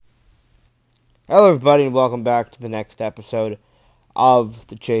Hello, everybody, and welcome back to the next episode of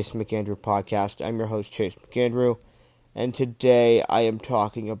the Chase McAndrew podcast. I'm your host, Chase McAndrew, and today I am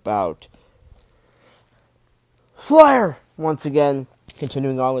talking about Slayer! Once again,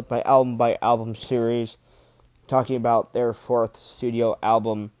 continuing on with my album by album series, talking about their fourth studio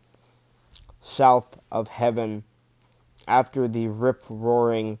album, South of Heaven, after the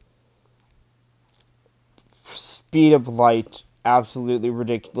rip-roaring speed of light, absolutely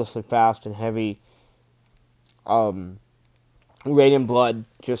ridiculously fast and heavy Raining Blood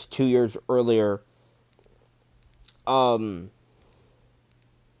just 2 years earlier. You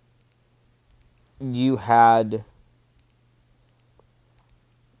had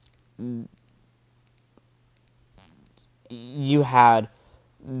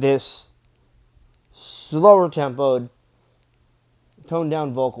this slower tempoed, toned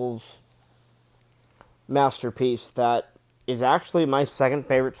down vocals masterpiece that is actually my second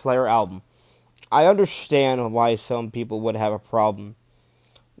favorite Slayer album. I understand why some people would have a problem,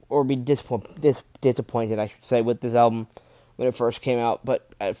 or be disappointed, I should say, with this album when it first came out.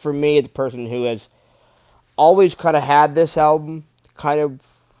 But for me, as a person who has always kind of had this album, kind of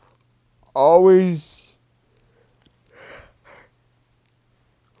always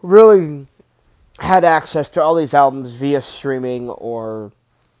really had access to all these albums via streaming or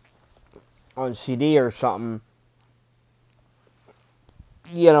on CD or something,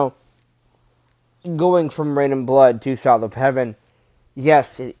 going from Raining Blood to South of Heaven,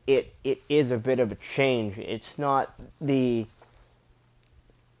 yes, it is a bit of a change. It's not the...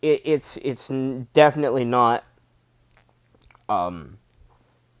 It's definitely not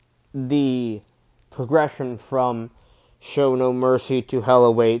the progression from Show No Mercy to Hell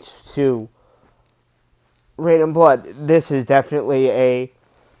Awaits to Raining Blood. This is definitely a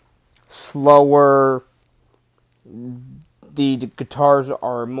slower... The guitars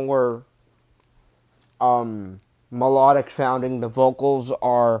are more melodic sounding. The vocals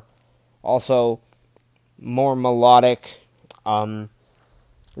are also more melodic. Not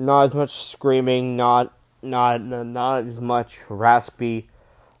as much screaming. Not as much raspy,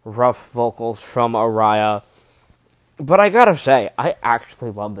 rough vocals from Araya. But I gotta say, I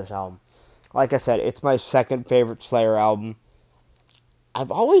actually love this album. Like I said, it's my second favorite Slayer album.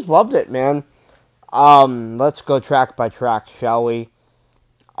 I've always loved it, man. Let's go track by track, shall we?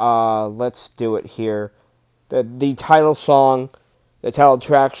 Let's do it here. The title song, the title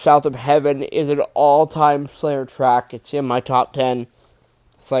track, South of Heaven, is an all-time Slayer track. It's in my top 10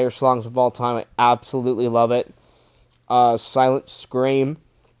 Slayer songs of all time. I absolutely love it. Silent Scream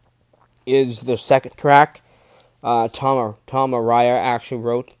is the second track. Tom Araya actually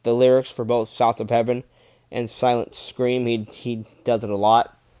wrote the lyrics for both South of Heaven and Silent Scream. He does it a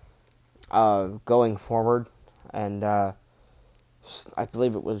lot going forward, and I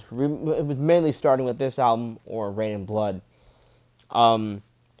believe it was mainly starting with this album or Raining Blood.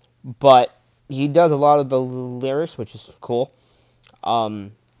 But he does a lot of the lyrics, which is cool.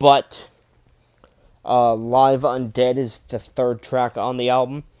 But Live Undead is the third track on the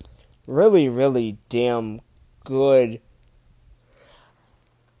album. Really, really damn good.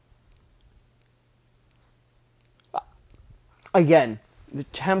 Again, the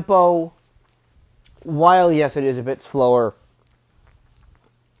tempo, while yes, it is a bit slower,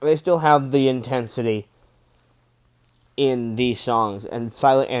 they still have the intensity in these songs, and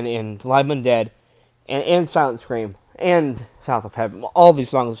in Live Undead, and Silent Scream, and South of Heaven. All these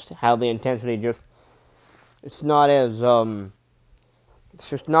songs have the intensity. It's not as it's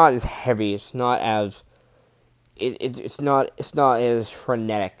just not as heavy. It's not as it's not as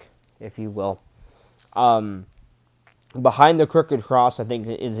frenetic, if you will. Behind the Crooked Cross, I think,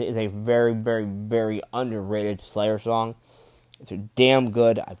 is a very, very, very underrated Slayer song. It's damn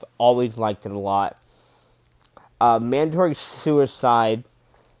good. I've always liked it a lot. Mandatory Suicide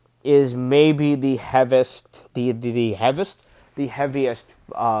is maybe the heaviest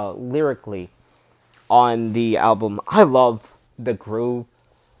lyrically on the album. I love the groove,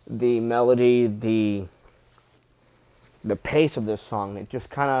 the melody, the pace of this song. It just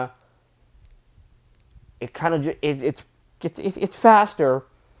it's faster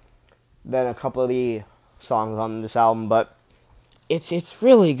than a couple of the songs on this album, but it's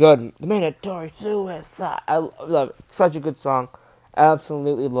really good. The Mandatory Suicide, I love it. Such a good song.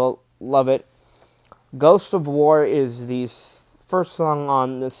 Absolutely love it. Ghost of War is the first song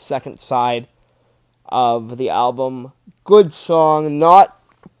on the second side of the album. Good song, not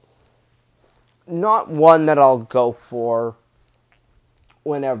one that I'll go for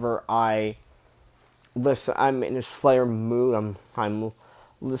whenever I'm in a Slayer mood. I'm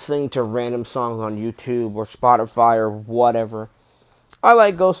listening to random songs on YouTube or Spotify or whatever. I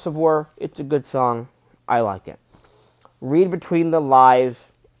like Ghosts of War. It's a good song. I like it. Read Between the Lies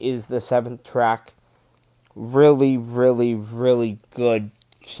is the 7th track. Really, really, really good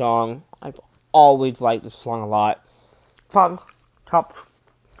song. I've always liked this song a lot. Top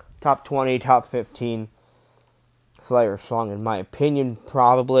 20, top 15 Slayer song in my opinion,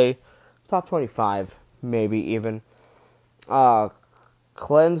 probably. Top 25, maybe even.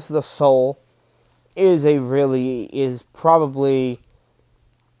 Cleanse the Soul is probably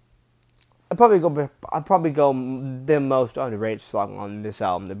I'd probably go the most underrated song on this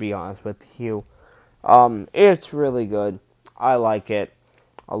album, to be honest with you. It's really good. I like it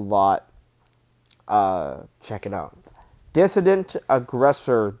a lot. Check it out. Dissident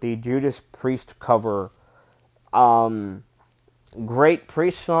Aggressor, the Judas Priest cover. Great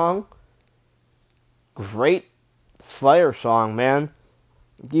Priest song. Great Slayer song, man.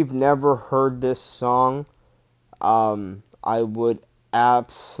 If you've never heard this song, I would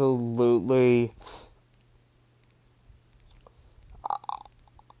absolutely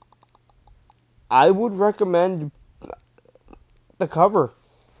I would recommend the cover.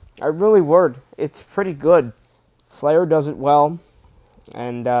 I really would. It's pretty good. Slayer does it well,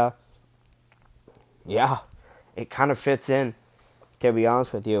 and yeah, it kind of fits in, to be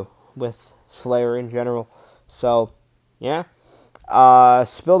honest with you, with Slayer in general. So, yeah.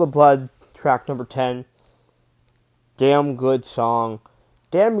 Spill the Blood, track number 10. Damn good song.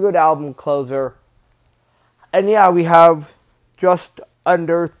 Damn good album closer. And yeah, we have just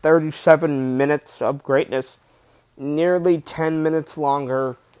under 37 minutes of greatness. Nearly 10 minutes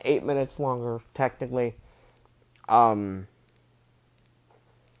longer. 8 minutes longer, technically. Than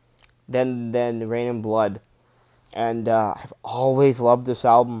Rain and Blood. And I've always loved this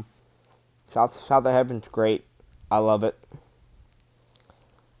album. South of Heaven's great. I love it.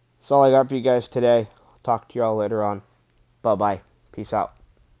 That's all I got for you guys today. I'll talk to y'all later on. Bye-bye. Peace out.